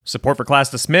Support for Class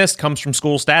Dismissed comes from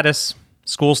School Status.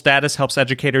 School Status helps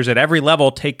educators at every level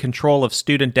take control of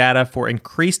student data for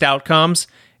increased outcomes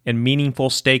and meaningful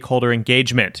stakeholder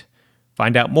engagement.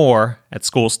 Find out more at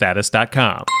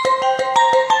schoolstatus.com.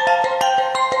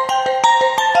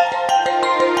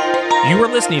 You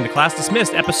are listening to Class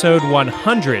Dismissed, episode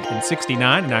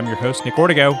 169, and I'm your host, Nick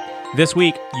Ortego. This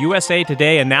week, USA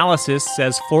Today analysis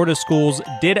says Florida schools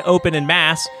did open en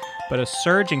masse, but a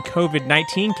surge in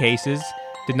COVID-19 cases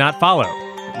did not follow,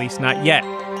 at least not yet.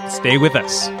 Stay with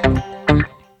us.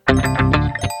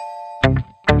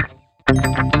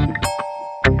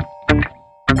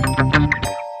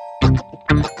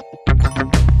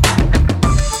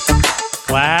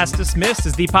 Class Dismissed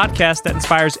is the podcast that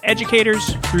inspires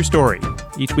educators through story.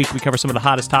 Each week we cover some of the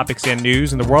hottest topics and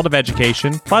news in the world of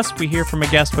education. Plus, we hear from a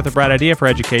guest with a bright idea for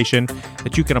education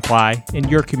that you can apply in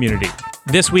your community.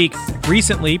 This week,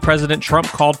 recently, President Trump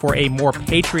called for a more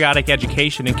patriotic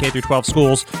education in K-12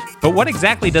 schools. But what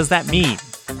exactly does that mean?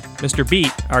 Mr.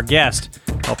 Beat, our guest,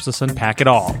 helps us unpack it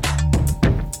all.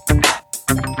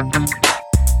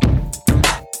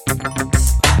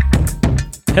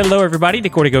 Hello, everybody.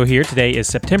 Nick Ortego here. Today is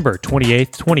September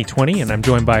 28th, 2020, and I'm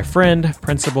joined by friend,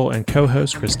 principal, and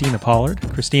co-host Christina Pollard.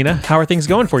 Christina, how are things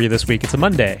going for you this week? It's a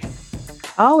Monday.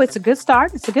 Oh, it's a good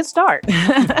start. It's a good start.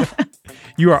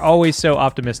 You are always so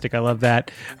optimistic. I love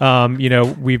that.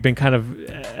 We've been kind of,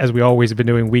 as we always have been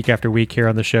doing week after week here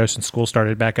on the show since school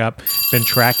started back up, been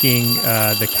tracking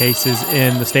the cases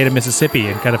in the state of Mississippi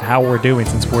and kind of how we're doing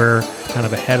since we're kind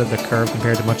of ahead of the curve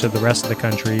compared to much of the rest of the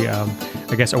country.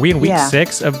 I guess, are we in week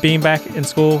 6 of being back in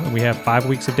school and we have 5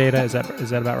 weeks of data? Is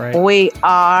that about right? We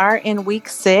are in week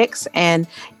 6. And,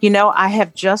 I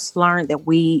have just learned that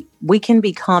we can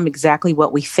become exactly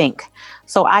what we think.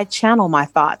 So I channel my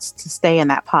thoughts to stay in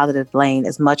that positive lane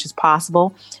as much as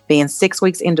possible. Being 6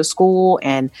 weeks into school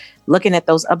and looking at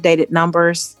those updated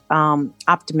numbers,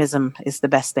 optimism is the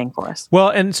best thing for us. Well,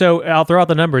 and so I'll throw out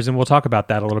the numbers and we'll talk about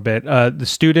that a little bit. The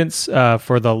students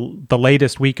for the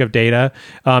latest week of data,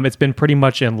 it's been pretty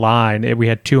much in line. We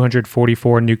had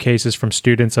 244 new cases from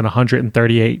students and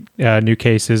 138 new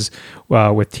cases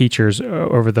with teachers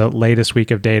over the latest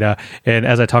week of data. And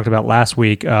as I talked about last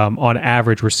week, on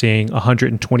average, we're seeing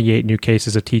 128 new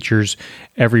cases of teachers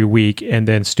every week, and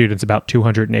then students about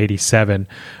 287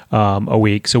 a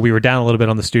week. So we were down a little bit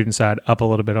on the student side, up a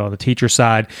little bit on the teacher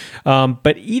side.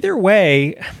 But either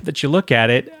way that you look at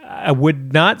it, I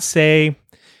would not say,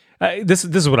 this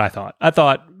is what I thought. I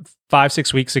thought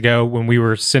 5-6 weeks ago when we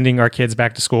were sending our kids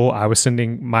back to school, I was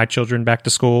sending my children back to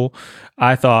school.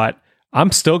 I thought,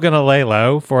 I'm still going to lay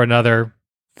low for another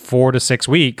 4 to 6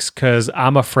 weeks because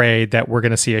I'm afraid that we're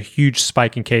going to see a huge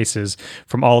spike in cases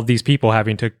from all of these people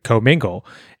having to commingle.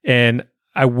 And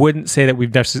I wouldn't say that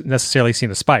we've necessarily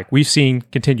seen a spike. We've seen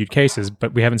continued cases,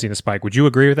 but we haven't seen a spike. Would you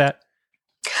agree with that?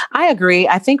 I agree.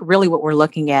 I think really what we're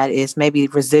looking at is maybe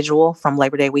residual from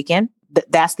Labor Day weekend.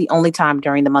 That's the only time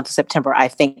during the month of September I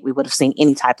think we would have seen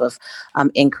any type of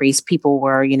increase. People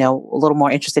were, a little more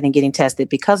interested in getting tested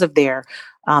because of their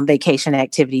vacation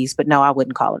activities. But no, I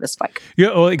wouldn't call it a spike. Yeah,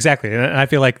 well, exactly. And I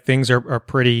feel like things are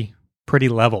pretty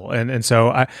level. And so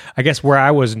I guess where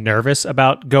I was nervous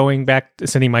about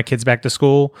sending my kids back to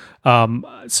school,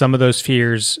 some of those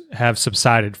fears have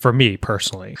subsided for me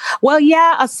personally. Well,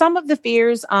 yeah, some of the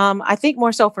fears, I think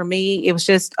more so for me, it was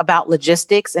just about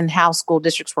logistics and how school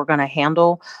districts were going to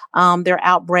handle their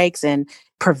outbreaks and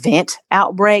prevent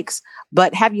outbreaks.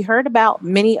 But have you heard about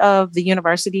many of the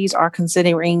universities are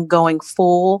considering going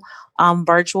full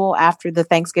virtual after the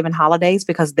Thanksgiving holidays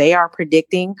because they are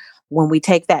predicting when we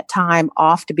take that time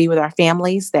off to be with our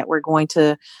families, that we're going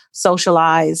to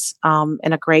socialize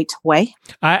in a great way.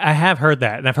 I have heard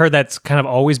that. And I've heard that's kind of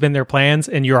always been their plans.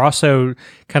 And you're also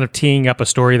kind of teeing up a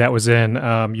story that was in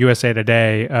USA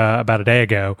Today about a day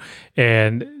ago.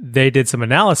 And they did some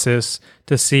analysis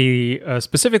to see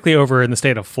specifically over in the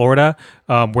state of Florida,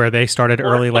 where they started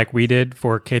early like we did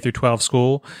for K-12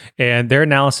 school. And their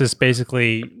analysis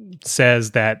basically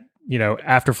says that,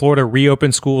 after Florida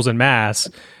reopened schools en masse,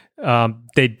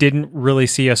 they didn't really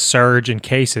see a surge in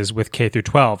cases with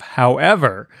K-12.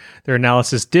 However, their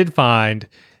analysis did find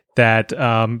that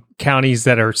counties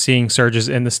that are seeing surges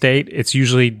in the state, it's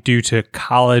usually due to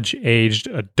college-aged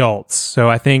adults.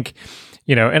 So I think,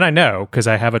 and I know because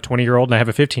I have a 20-year-old and I have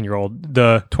a 15-year-old,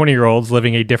 the 20-year-old's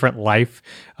living a different life,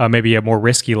 maybe a more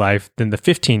risky life than the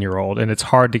 15-year-old. And it's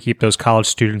hard to keep those college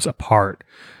students apart.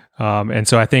 And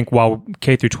so I think while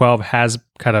K-12 has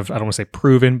kind of, I don't want to say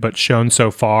proven, but shown so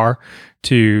far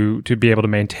to be able to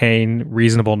maintain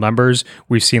reasonable numbers,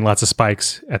 we've seen lots of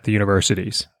spikes at the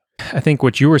universities. I think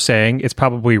what you were saying, it's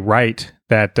probably right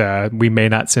that we may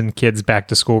not send kids back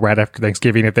to school right after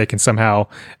Thanksgiving if they can somehow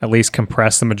at least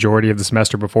compress the majority of the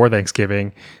semester before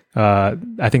Thanksgiving.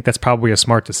 I think that's probably a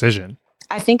smart decision.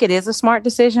 I think it is a smart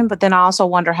decision, but then I also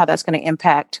wonder how that's going to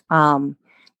impact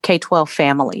K-12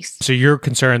 families. So you're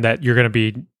concerned that you're going to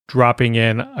be dropping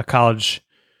in a college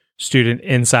student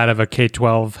inside of a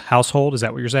K-12 household? Is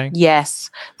that what you're saying?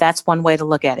 Yes, that's one way to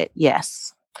look at it.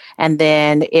 Yes. And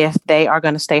then if they are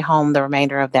going to stay home the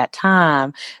remainder of that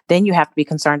time, then you have to be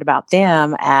concerned about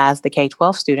them as the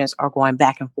K-12 students are going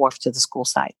back and forth to the school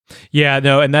site. Yeah,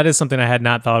 no, and that is something I had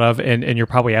not thought of, and you're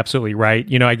probably absolutely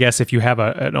right. I guess if you have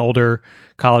an older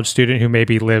college student who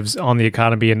maybe lives on the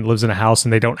economy and lives in a house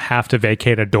and they don't have to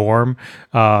vacate a dorm,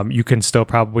 you can still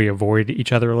probably avoid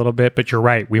each other a little bit. But you're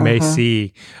right, we may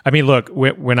see. I mean, look,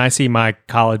 when I see my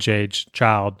college-age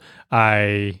child,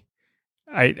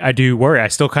 I do worry. I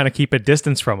still kind of keep a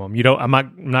distance from him.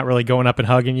 I'm not really going up and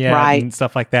hugging yet and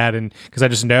stuff like that. And because I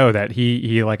just know that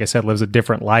he, like I said, lives a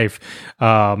different life.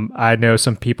 I know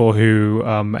some people who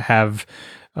have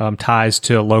ties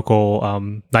to local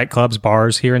nightclubs,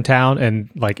 bars here in town, and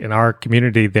like in our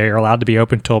community, they're allowed to be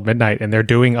open till midnight, and they're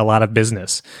doing a lot of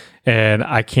business. And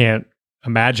I can't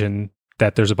imagine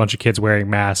that there's a bunch of kids wearing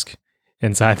masks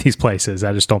inside these places.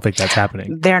 I just don't think that's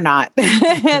happening. They're not.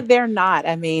 They're not.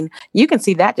 I mean, you can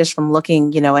see that just from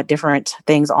looking, at different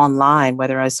things online,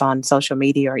 whether it's on social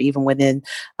media or even within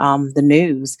the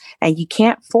news, and you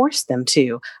can't force them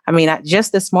to. I mean,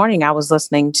 just this morning, I was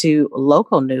listening to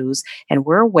local news, and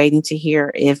we're waiting to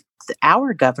hear if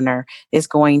our governor is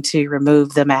going to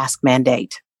remove the mask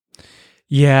mandate.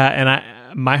 Yeah,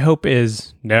 and my hope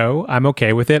is no. I'm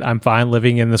okay with it. I'm fine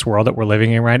living in this world that we're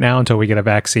living in right now until we get a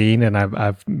vaccine. And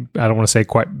I don't want to say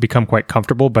become quite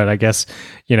comfortable, but I guess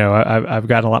I've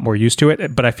gotten a lot more used to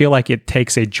it. But I feel like it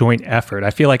takes a joint effort.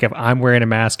 I feel like if I'm wearing a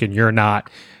mask and you're not,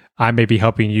 I may be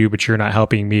helping you, but you're not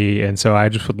helping me. And so I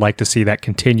just would like to see that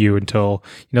continue until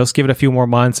let's give it a few more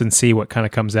months and see what kind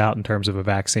of comes out in terms of a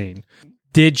vaccine.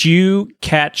 Did you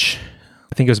catch?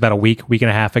 I think it was about a week and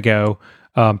a half ago.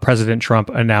 President Trump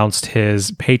announced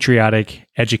his Patriotic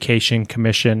Education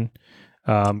Commission.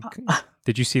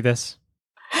 Did you see this?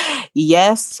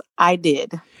 Yes, I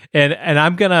did. And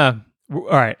I'm gonna. All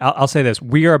right, I'll say this.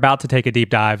 We are about to take a deep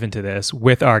dive into this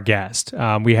with our guest.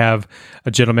 We have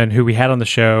a gentleman who we had on the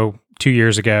show 2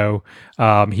 years ago.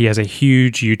 He has a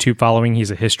huge YouTube following. He's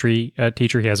a history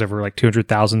teacher. He has over like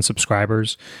 200,000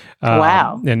 subscribers.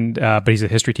 Wow. But he's a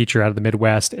history teacher out of the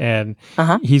Midwest. And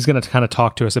he's going to kind of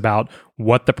talk to us about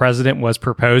what the president was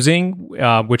proposing,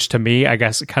 which to me, I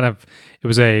guess it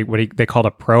was they called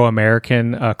a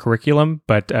pro-American curriculum,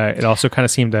 but it also kind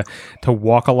of seemed to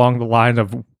walk along the line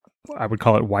of, I would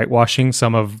call it whitewashing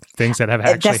some of things that have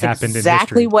actually happened in history. That's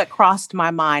exactly what crossed my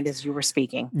mind as you were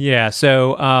speaking. Yeah.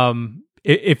 So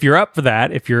if you're up for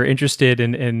that, if you're interested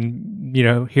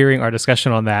in hearing our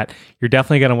discussion on that, you're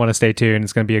definitely going to want to stay tuned.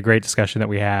 It's going to be a great discussion that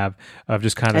we have of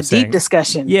just kind of deep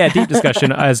discussion. Yeah, deep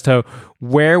discussion as to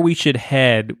where we should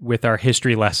head with our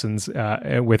history lessons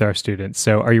with our students.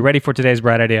 So are you ready for today's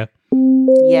Bright Idea?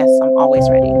 Yes, I'm always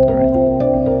ready.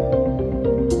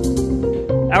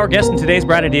 Our guest in today's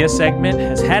Bright Idea segment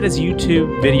has had his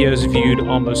YouTube videos viewed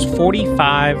almost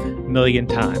 45 million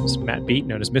times. Matt Beat,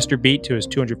 known as Mr. Beat to his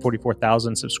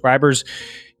 244,000 subscribers,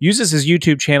 uses his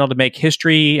YouTube channel to make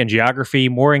history and geography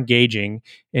more engaging,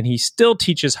 and he still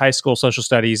teaches high school social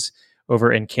studies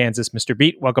over in Kansas. Mr.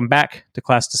 Beat, welcome back to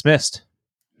Class Dismissed.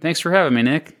 Thanks for having me,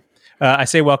 Nick. I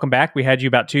say welcome back. We had you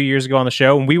about 2 years ago on the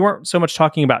show, and we weren't so much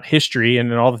talking about history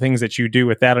and all the things that you do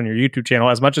with that on your YouTube channel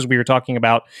as much as we were talking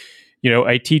about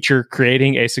a teacher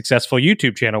creating a successful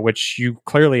YouTube channel, which you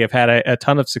clearly have had a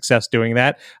ton of success doing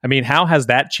that. I mean, how has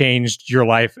that changed your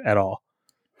life at all?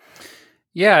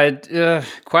 Yeah,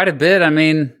 quite a bit. I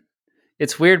mean,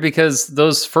 it's weird because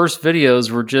those first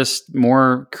videos were just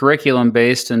more curriculum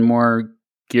based and more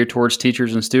geared towards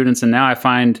teachers and students. And now I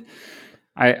find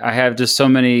I have just so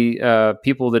many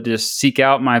people that just seek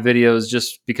out my videos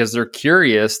just because they're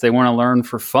curious. They want to learn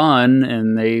for fun,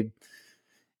 and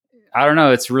I don't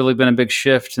know. It's really been a big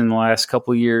shift in the last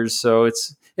couple of years. So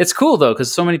it's cool though,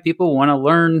 because so many people want to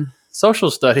learn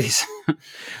social studies.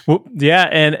 Well, yeah,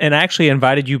 and I actually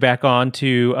invited you back on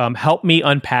to help me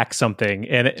unpack something.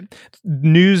 And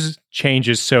news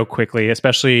changes so quickly,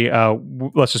 especially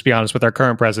let's just be honest with our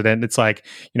current president. It's like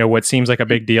what seems like a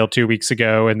big deal 2 weeks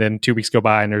ago, and then 2 weeks go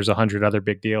by, and there's 100 other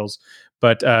big deals.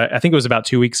 But I think it was about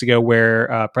 2 weeks ago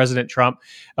where President Trump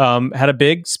had a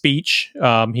big speech.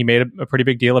 He made a pretty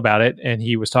big deal about it, and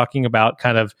he was talking about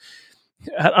kind of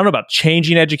I don't know about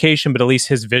changing education, but at least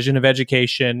his vision of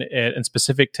education and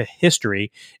specific to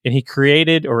history. And he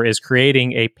created or is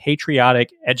creating a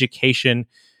patriotic education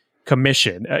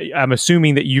commission. I'm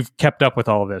assuming that you've kept up with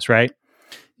all of this, right?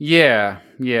 Yeah,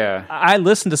 yeah. I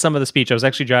listened to some of the speech. I was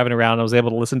actually driving around. I was able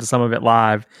to listen to some of it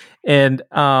live. And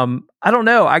I don't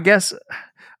know. I guess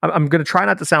I'm going to try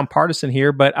not to sound partisan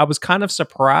here, but I was kind of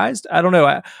surprised. I don't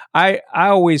know. I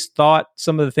always thought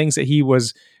some of the things that he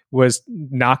was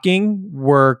knocking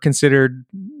were considered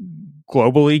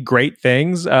globally great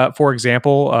things. For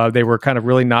example, they were kind of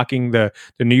really knocking the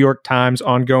New York Times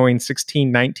ongoing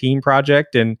 1619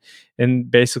 project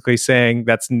and basically saying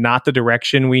that's not the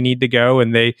direction we need to go.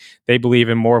 And they believe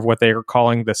in more of what they are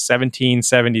calling the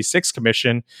 1776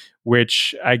 Commission,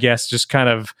 which I guess just kind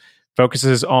of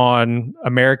focuses on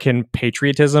American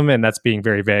patriotism. And that's being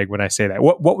very vague when I say that.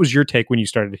 What was your take when you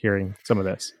started hearing some of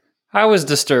this? I was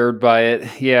disturbed by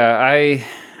it. Yeah,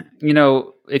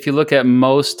 if you look at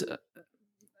most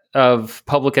of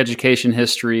public education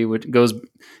history, which goes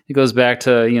back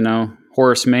to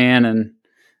Horace Mann and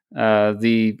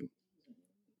the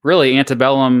really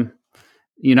antebellum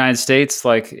United States,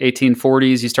 like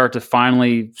 1840s, you start to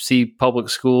finally see public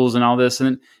schools and all this.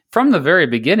 And from the very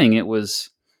beginning, it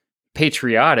was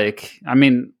patriotic. I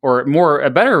mean, or a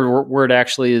better word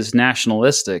actually is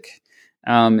nationalistic.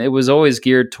 It was always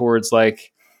geared towards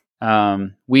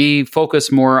we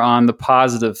focus more on the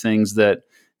positive things that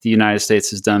the United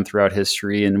States has done throughout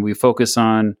history, and we focus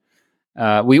on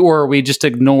we just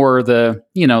ignore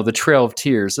the Trail of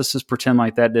Tears. Let's just pretend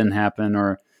like that didn't happen,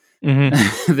 or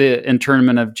the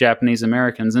internment of Japanese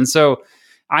Americans. And so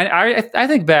I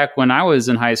think back when I was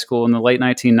in high school in the late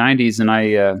 1990s,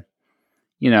 and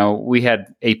we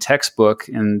had a textbook,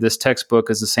 and this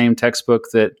textbook is the same textbook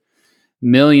that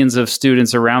millions of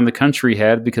students around the country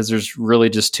had, because there's really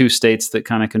just two states that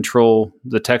kind of control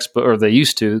the textbook, or they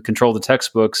used to control the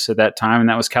textbooks at that time, and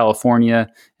that was California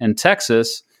and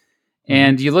Texas.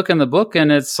 And you look in the book,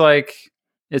 and it's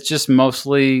just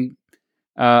mostly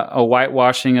a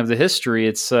whitewashing of the history.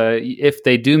 It's if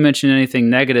they do mention anything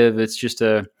negative, it's just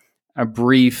a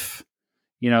brief,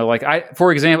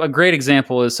 for example, a great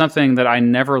example is something that I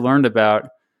never learned about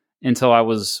until I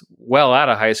was well out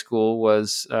of high school,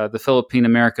 was the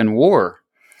Philippine-American War.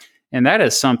 And that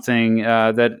is something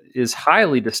that is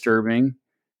highly disturbing,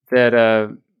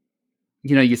 that,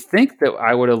 you think that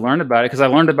I would have learned about it, because I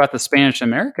learned about the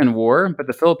Spanish-American War, but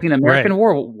the Philippine-American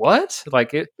War, what?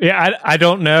 Yeah, I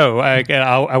don't know.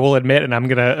 I will admit, and I'm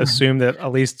going to assume that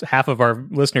at least half of our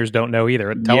listeners don't know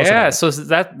either. Tell us about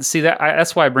it. So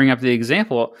that's why I bring up the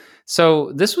example.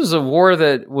 So this was a war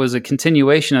that was a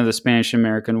continuation of the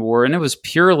Spanish-American War, and it was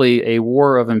purely a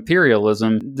war of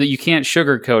imperialism. That you can't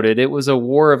sugarcoat it. It was a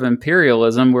war of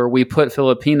imperialism where we put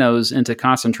Filipinos into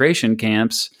concentration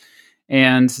camps,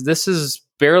 and this is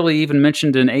barely even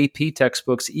mentioned in AP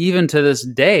textbooks, even to this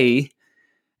day.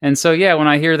 And so, when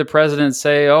I hear the president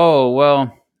say, "Oh,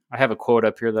 well," I have a quote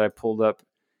up here that I pulled up.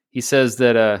 He says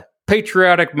that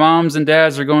patriotic moms and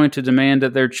dads are going to demand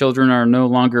that their children are no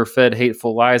longer fed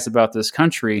hateful lies about this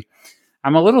country.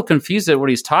 I'm a little confused at what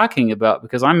he's talking about,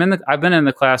 because I've been in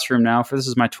the classroom now this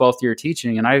is my 12th year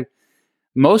teaching, and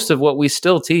most of what we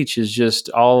still teach is just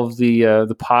all of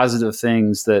the positive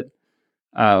things that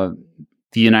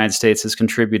the United States has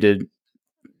contributed,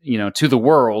 to the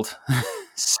world.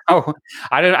 So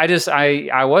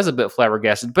I was a bit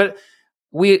flabbergasted, but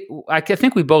I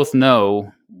think we both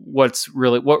know what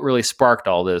really sparked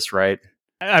all this, right?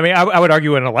 I mean, I would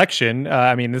argue an election.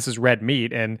 I mean, this is red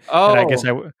meat, and I guess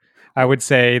I would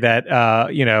say that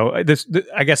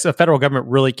I guess the federal government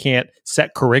really can't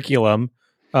set curriculum.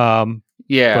 But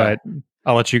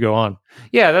I'll let you go on.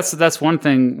 Yeah, that's one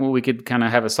thing we could kind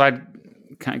of have a side.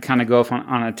 Kind of go off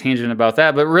on a tangent about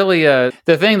that, but really,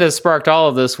 the thing that sparked all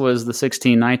of this was the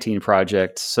 1619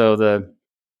 project. So the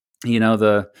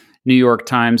New York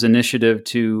Times initiative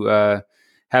to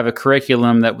have a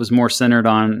curriculum that was more centered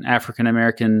on African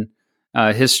American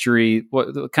history,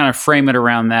 kind of frame it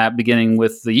around that, beginning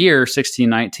with the year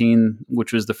 1619,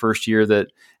 which was the first year that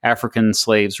African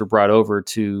slaves were brought over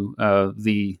to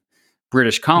the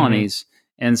British colonies,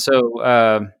 and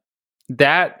so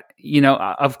that.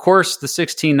 Of course, the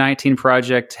 1619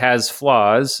 project has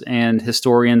flaws, and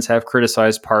historians have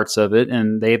criticized parts of it,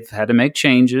 and they've had to make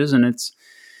changes. And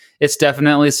it's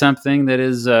definitely something that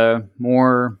is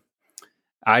more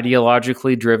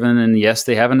ideologically driven. And yes,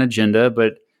 they have an agenda,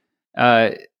 but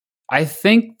I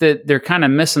think that they're kind of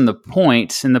missing the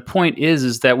point. And the point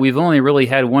is that we've only really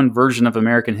had one version of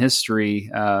American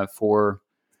history for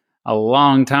a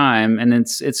long time, and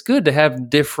it's good to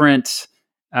have different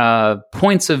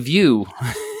points of view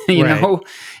you Right. know?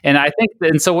 And I think,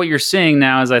 and so what you're seeing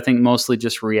now is, I think, mostly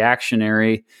just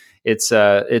reactionary. It's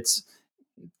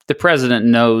the president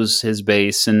knows his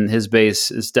base, and his base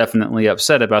is definitely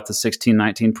upset about the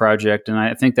 1619 project. And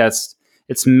I think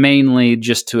it's mainly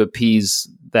just to appease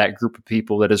that group of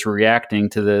people that is reacting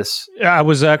to this. I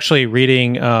was actually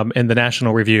reading in the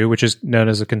National Review, which is known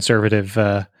as a conservative,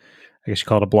 I guess you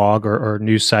call it a blog or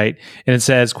news site. And it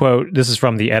says, quote, this is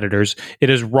from the editors: "It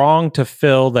is wrong to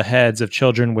fill the heads of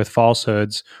children with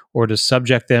falsehoods or to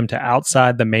subject them to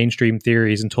outside the mainstream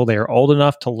theories until they are old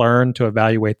enough to learn to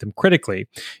evaluate them critically.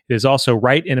 It is also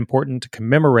right and important to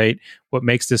commemorate what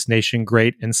makes this nation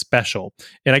great and special."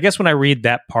 And I guess when I read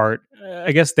that part,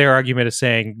 I guess their argument is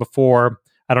saying before,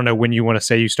 I don't know when you want to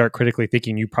say you start critically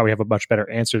thinking, you probably have a much better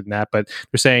answer than that. But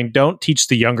they're saying don't teach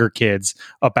the younger kids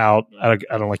about, I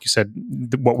don't like you said,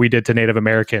 what we did to Native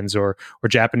Americans or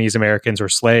Japanese Americans or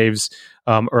slaves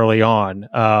early on.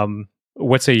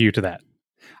 What say you to that?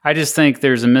 I just think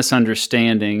there's a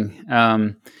misunderstanding.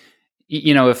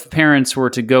 If parents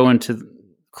were to go into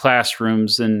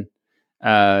classrooms and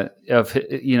a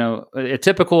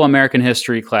typical American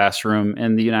history classroom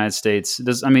in the United States,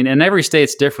 and every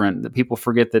state's different. That people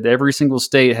forget that every single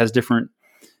state has different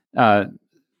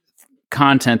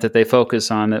content that they focus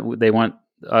on, that they want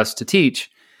us to teach.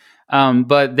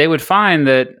 But they would find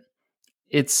that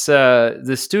it's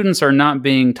the students are not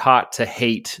being taught to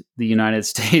hate the United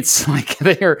States like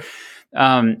they are.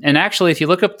 And actually, if you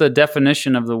look up the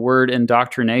definition of the word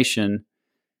indoctrination,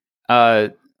 I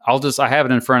have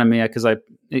it in front of me because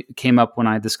it came up when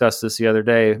I discussed this the other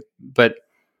day. But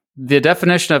the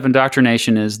definition of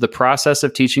indoctrination is the process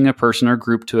of teaching a person or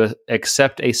group to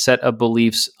accept a set of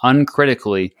beliefs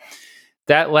uncritically.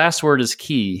 That last word is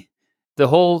key. The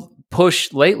whole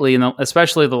push lately,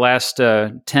 especially the last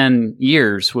 10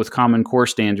 years with Common Core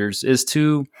standards, is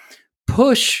to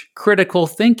push critical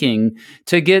thinking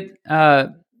to get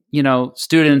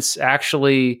students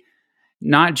actually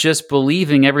not just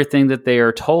believing everything that they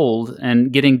are told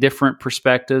and getting different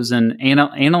perspectives and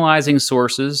analyzing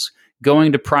sources,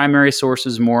 going to primary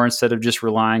sources more instead of just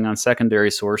relying on secondary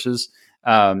sources,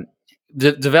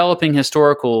 developing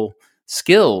historical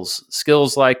skills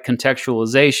like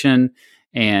contextualization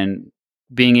and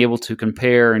being able to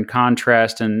compare and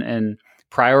contrast and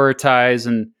prioritize.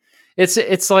 And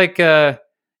it's like,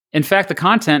 in fact, the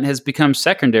content has become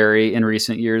secondary in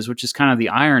recent years, which is kind of the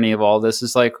irony of all this.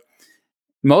 Is like,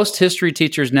 most history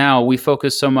teachers now, we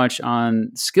focus so much on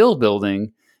skill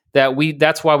building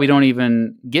that's why we don't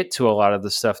even get to a lot of the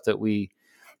stuff that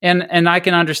and I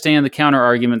can understand the counter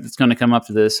argument that's going to come up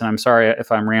to this. And I'm sorry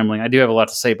if I'm rambling. I do have a lot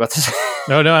to say about this.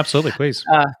 No, absolutely. Please.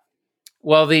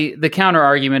 Well, the counter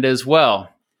argument is,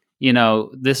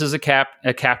 this is a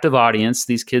captive audience.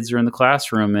 These kids are in the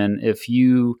classroom. And if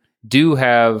you do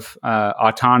have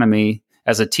autonomy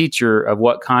as a teacher of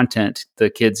what content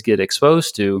the kids get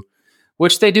exposed to,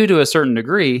 which they do to a certain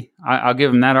degree, I'll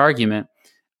give them that argument,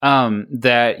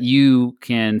 that you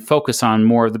can focus on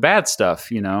more of the bad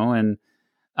stuff, and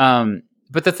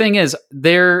but the thing is,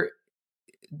 there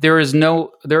is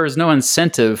no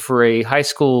incentive for a high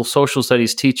school social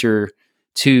studies teacher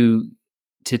to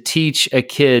teach a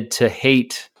kid to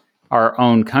hate our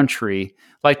own country.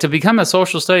 Like, to become a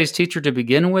social studies teacher to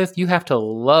begin with, you have to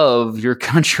love your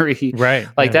country, right?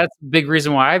 That's a big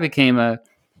reason why I became an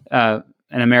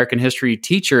American history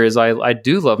teacher. Is I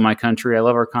do love my country. I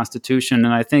love our Constitution.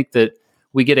 And I think that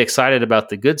we get excited about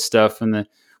the good stuff, and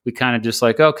we kind of just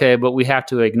like, okay, but we have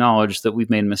to acknowledge that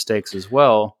we've made mistakes as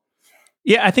well.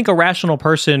 Yeah, I think a rational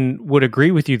person would agree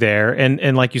with you there.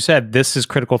 And like you said, this is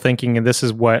critical thinking, and this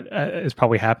is what is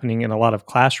probably happening in a lot of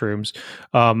classrooms.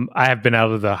 I have been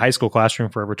out of the high school classroom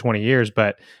for over 20 years,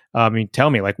 but tell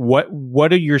me, like,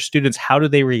 what are your students, how do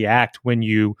they react when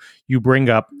you bring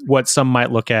up what some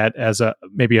might look at as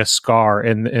maybe a scar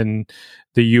in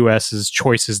the U.S.'s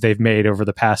choices they've made over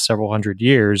the past several hundred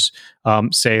years,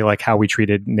 say like how we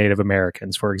treated Native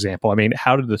Americans, for example?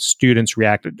 How do the students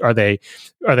react? Are they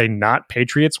not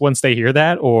patriots once they hear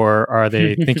that, or are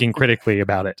they thinking critically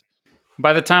about it?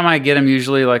 By the time I get them,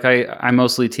 usually, like I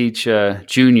mostly teach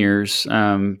juniors,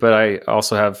 but I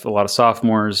also have a lot of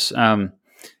sophomores.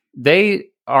 They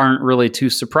aren't really too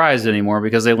surprised anymore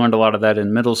because they learned a lot of that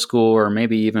in middle school or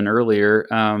maybe even earlier.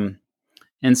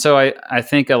 And so I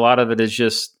think a lot of it is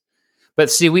just, but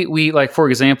see, we like, for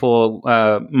example,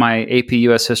 my AP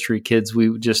US history kids,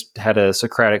 we just had a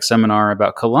Socratic seminar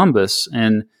about Columbus,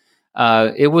 and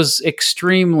it was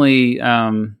extremely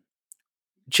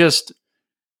just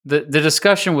the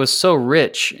discussion was so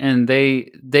rich, and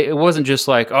they it wasn't just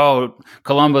like, oh,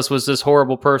 Columbus was this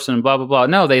horrible person, blah blah blah.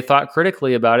 No, they thought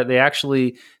critically about it. They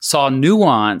actually saw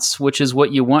nuance, which is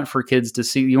what you want for kids to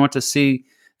see. You want to see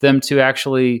them to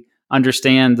actually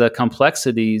understand the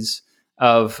complexities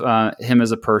of him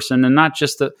as a person, and not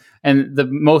just the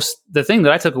thing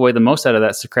that I took away the most out of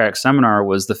that Socratic seminar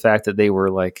was the fact that they were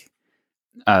like,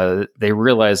 they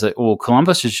realized that, well,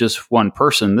 Columbus is just one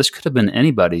person. This could have been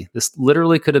anybody. This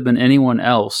literally could have been anyone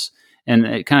else. And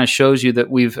it kind of shows you that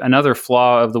another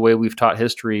flaw of the way we've taught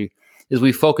history is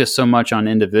we focus so much on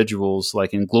individuals,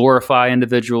 like, and glorify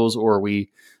individuals, or we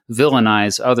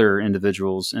villainize other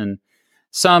individuals. And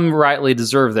some rightly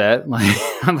deserve that. Like,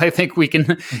 I think we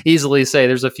can easily say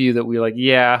there's a few that we like,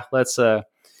 yeah, let's,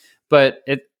 but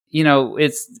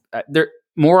it's there.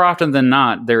 More often than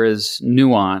not, there is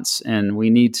nuance, and we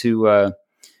need to.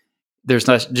 There's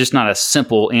not a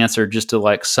simple answer just to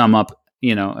like sum up,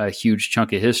 a huge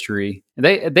chunk of history.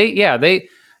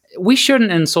 We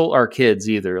shouldn't insult our kids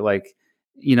either. Like,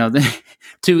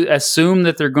 to assume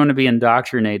that they're going to be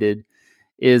indoctrinated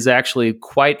is actually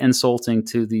quite insulting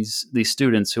to these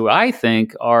students, who I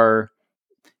think are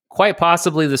quite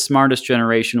possibly the smartest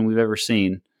generation we've ever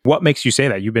seen. What makes you say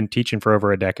that? You've been teaching for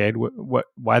over a decade.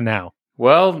 Why now?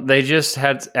 Well, they just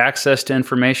had access to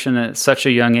information at such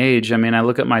a young age. I mean, I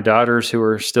look at my daughters who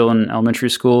are still in elementary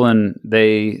school, and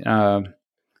they,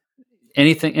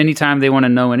 anytime they want to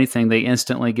know anything, they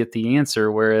instantly get the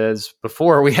answer. Whereas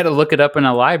before we had to look it up in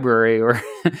a library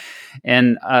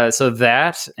so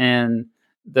that, and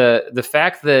the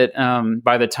fact that,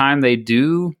 by the time they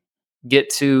do get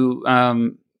to,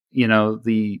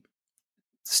 the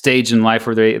stage in life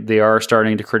where they are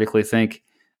starting to critically think,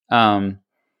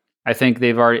 I think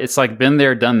it's like been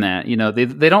there, done that.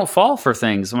 They don't fall for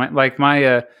things. I'm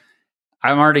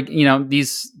already,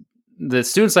 the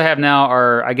students I have now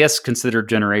are, I guess, considered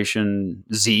Generation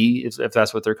Z, if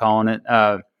that's what they're calling it.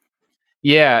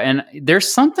 Yeah. And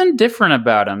there's something different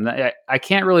about them. I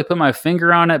can't really put my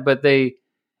finger on it, but they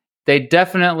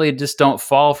definitely just don't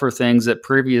fall for things that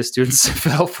previous students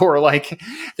fell for. Like,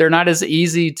 they're not as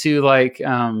easy to like,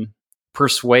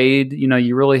 persuade,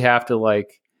 you really have to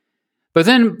like. But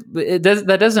then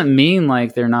that doesn't mean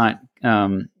like they're not,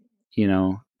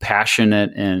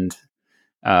 passionate and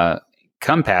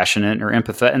compassionate or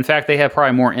empathetic. In fact, they have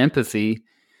probably more empathy.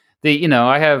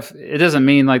 It doesn't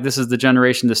mean like this is the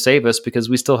generation to save us, because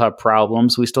we still have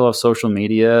problems. We still have social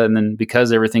media. And then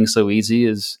because everything's so easy,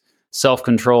 is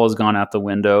self-control has gone out the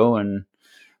window.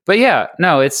 But yeah,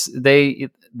 no,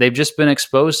 they've just been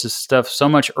exposed to stuff so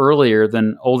much earlier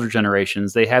than older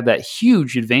generations. They had that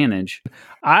huge advantage.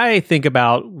 I think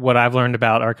about what I've learned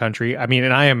about our country. I mean,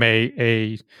 and I am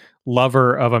a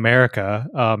lover of America,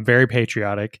 very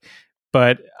patriotic,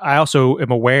 but I also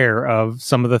am aware of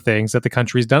some of the things that the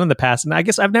country's done in the past. And I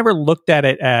guess I've never looked at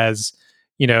it as,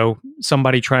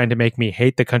 somebody trying to make me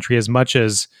hate the country, as much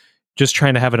as just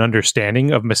trying to have an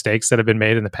understanding of mistakes that have been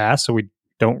made in the past, so we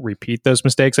don't repeat those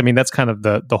mistakes. I mean, that's kind of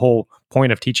the whole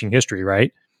point of teaching history,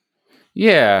 right?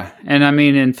 Yeah. And I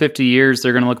mean, in 50 years,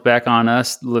 they're going to look back on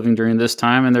us living during this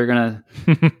time, and they're going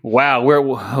to, wow,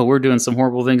 we're doing some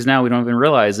horrible things now. We don't even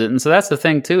realize it. And so that's the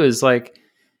thing too, is like,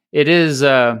 it's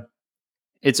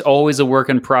always a work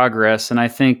in progress. And I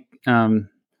think,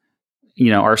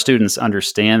 our students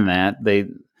understand that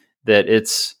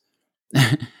it's,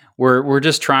 we're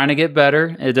just trying to get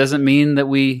better. It doesn't mean that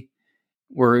we're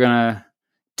going to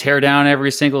tear down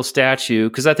every single statue,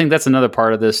 because I think that's another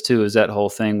part of this too, is that whole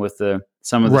thing with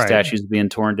some of the statues being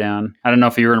torn down. I don't know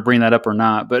if you were going to bring that up or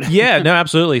not, but yeah, no,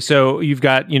 absolutely. So you've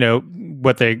got,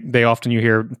 what they often you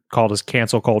hear called as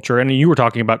cancel culture. And you were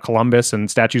talking about Columbus and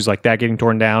statues like that getting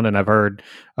torn down. And I've heard,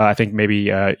 I think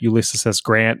maybe Ulysses S.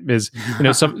 Grant is,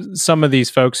 some of these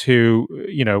folks who,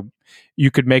 you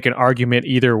could make an argument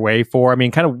either way for. I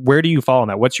mean, kind of where do you fall on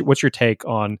that? What's your take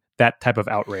on that type of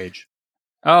outrage?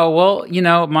 Oh,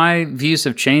 well, my views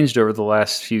have changed over the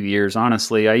last few years,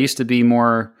 honestly. I used to be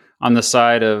more on the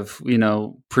side of,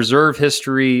 preserve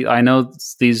history. I know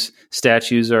these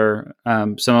statues are,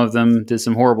 some of them did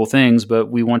some horrible things,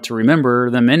 but we want to remember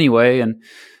them anyway.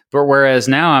 But whereas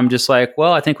now I'm just like,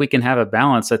 well, I think we can have a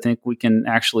balance. I think we can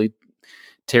actually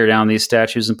tear down these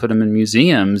statues and put them in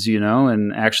museums,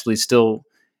 and actually still,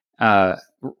 at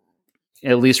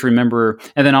least remember,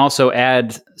 and then also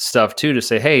add stuff too, to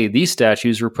say, hey, these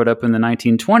statues were put up in the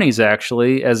 1920s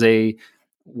actually as a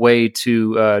way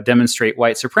to demonstrate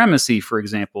white supremacy, for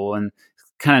example, and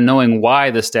kind of knowing why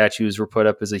the statues were put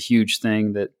up is a huge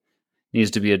thing that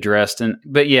needs to be addressed.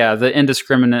 But yeah, the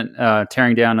indiscriminate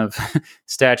tearing down of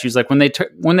statues, like when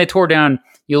they tore down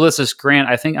Ulysses Grant,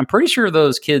 I'm pretty sure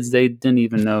those kids, they didn't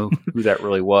even know who that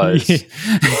really was.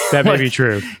 That may be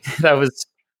true. That was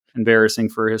embarrassing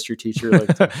for a history teacher.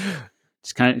 Like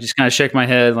just kind of shake my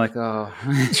head, like, oh.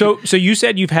 So you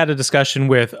said you've had a discussion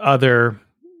with other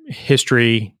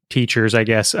history teachers, I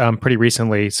guess, pretty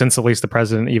recently, since at least the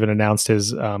president even announced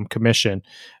his commission.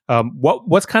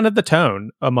 What's kind of the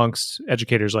tone amongst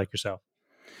educators like yourself?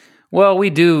 Well, we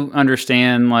do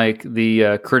understand like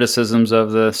the criticisms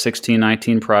of the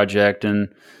 1619 project,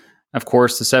 and of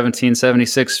course the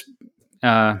 1776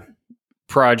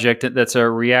 project. That's a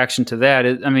reaction to that.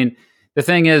 The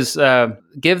thing is,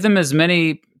 give them as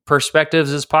many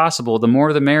perspectives as possible. The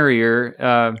more, the merrier,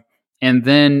 and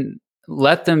then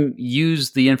let them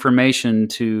use the information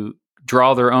to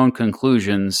draw their own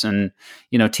conclusions, and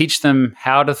teach them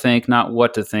how to think, not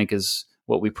what to think, is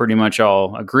what we pretty much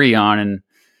all agree on. And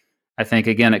I think,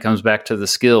 again, it comes back to the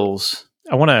skills.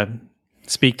 I want to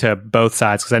speak to both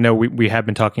sides, because I know we have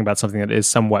been talking about something that is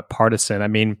somewhat partisan. I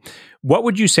mean, what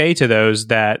would you say to those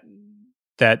that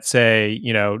say,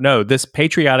 no, this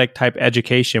patriotic type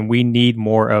education, we need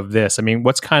more of this? I mean,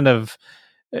 what's kind of,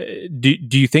 do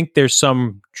you think there's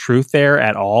some truth there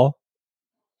at all?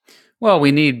 Well,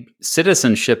 we need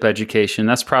citizenship education.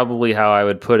 That's probably how I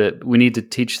would put it. We need to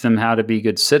teach them how to be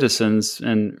good citizens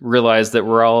and realize that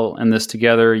we're all in this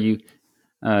together. You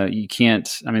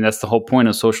can't. I mean, that's the whole point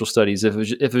of social studies. If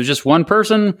it was just one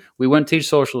person, we wouldn't teach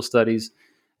social studies.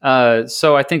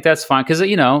 So I think that's fine, because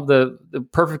the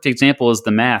perfect example is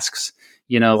the masks.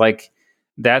 Like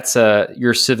that's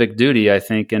your civic duty, I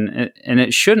think, and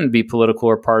it shouldn't be political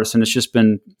or partisan. It's just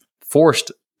been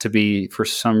forced to be for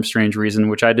some strange reason,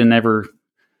 which I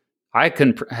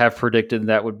couldn't have predicted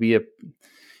that would be if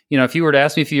you were to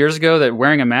ask me a few years ago that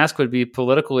wearing a mask would be a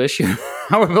political issue,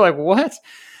 I would be like, what?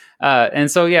 And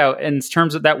so, yeah, in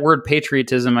terms of that word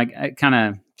patriotism, it kind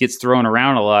of gets thrown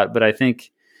around a lot, but I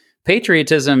think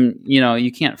patriotism,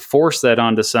 you can't force that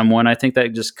onto someone. I think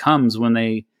that just comes when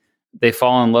they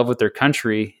fall in love with their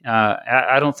country.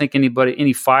 I don't think any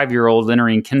 5-year-old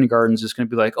entering kindergarten is just going to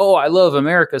be like, oh, I love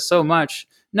America so much.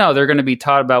 No, they're going to be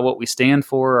taught about what we stand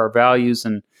for, our values,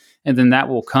 and then that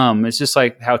will come. It's just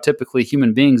like how typically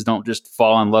human beings don't just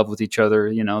fall in love with each other.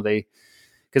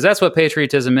 Because that's what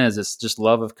patriotism is. It's just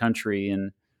love of country.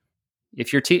 And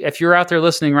if you're out there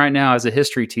listening right now as a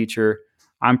history teacher,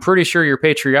 I'm pretty sure you're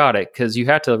patriotic, because you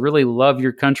have to really love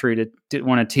your country to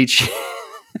want to teach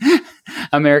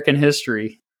American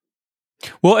history.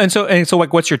 Well, and so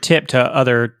like, what's your tip to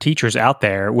other teachers out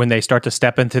there when they start to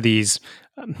step into these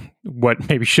what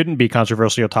maybe shouldn't be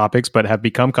controversial topics, but have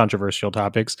become controversial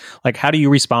topics? Like, how do you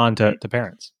respond to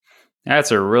parents? That's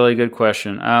a really good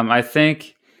question. I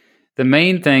think the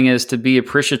main thing is to be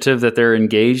appreciative that they're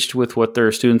engaged with what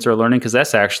their students are learning, because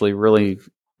that's actually really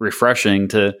refreshing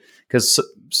because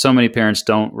so many parents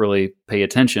don't really pay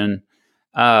attention.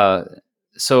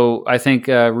 So I think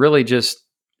really just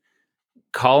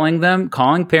calling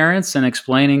parents and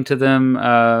explaining to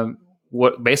them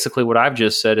what I've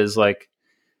just said is like,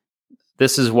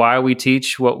 this is why we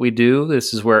teach what we do.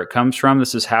 This is where it comes from.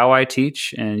 This is how I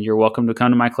teach, and you're welcome to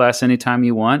come to my class anytime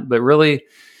you want. But really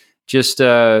just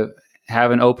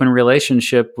have an open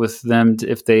relationship with them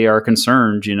if they are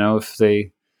concerned, if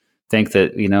they think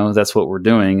that, that's what we're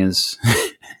doing is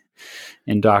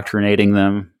indoctrinating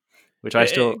them. Which I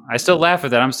still laugh at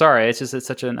that. I'm sorry. It's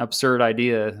such an absurd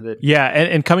idea that. Yeah.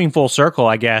 And coming full circle,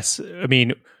 I guess, I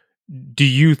mean, do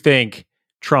you think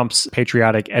Trump's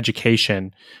patriotic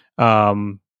education,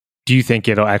 do you think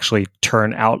it'll actually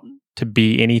turn out to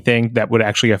be anything that would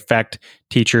actually affect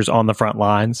teachers on the front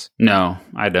lines? No,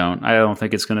 I don't. I don't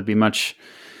think it's going to be much.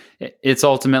 It's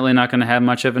ultimately not going to have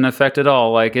much of an effect at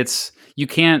all. Like you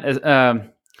can't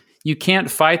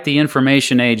fight the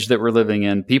information age that we're living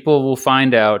in. People will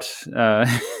find out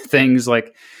things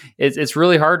like it's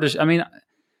really hard to. I mean,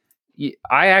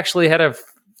 I actually had a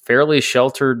fairly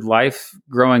sheltered life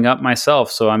growing up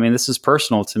myself, so I mean, this is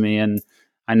personal to me, and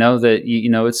I know that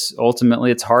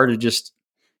it's hard to just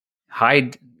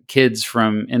hide kids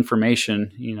from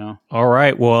information. All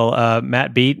right. Well,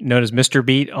 Matt Beat, known as Mr.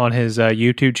 Beat on his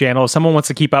YouTube channel. If someone wants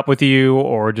to keep up with you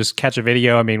or just catch a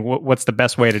video, I mean, what's the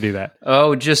best way to do that?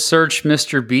 Oh, just search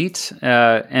Mr. Beat,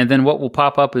 and then what will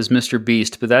pop up is Mr.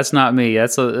 Beast, but that's not me.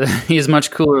 He's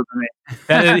much cooler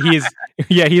than me.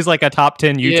 He's like a top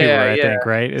 10 YouTuber, I think,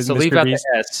 right? So Mr. leave out Beast.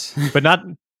 The S. But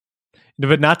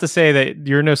But not to say that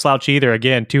you're no slouch either.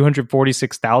 Again,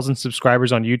 246,000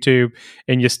 subscribers on YouTube,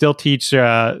 and you still teach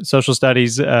social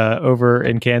studies over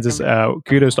in Kansas.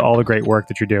 Kudos to all the great work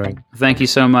that you're doing. Thank you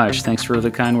so much. Thanks for the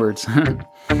kind words.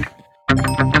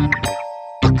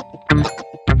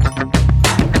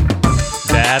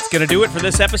 That's going to do it for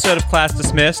this episode of Class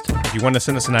Dismissed. If you want to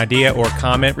send us an idea or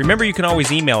comment, remember you can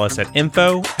always email us at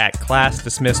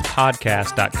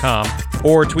info@classdismissedpodcast.com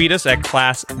or tweet us at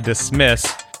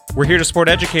classdismiss. We're here to support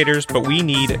educators, but we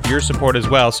need your support as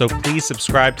well, so please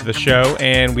subscribe to the show,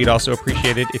 and we'd also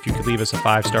appreciate it if you could leave us a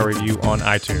 5-star review on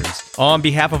iTunes. On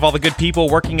behalf of all the good people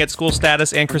working at School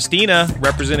Status and Christina,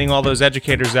 representing all those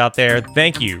educators out there,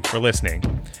 thank you for listening.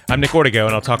 I'm Nick Ortego,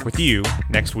 and I'll talk with you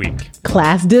next week.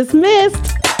 Class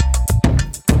dismissed.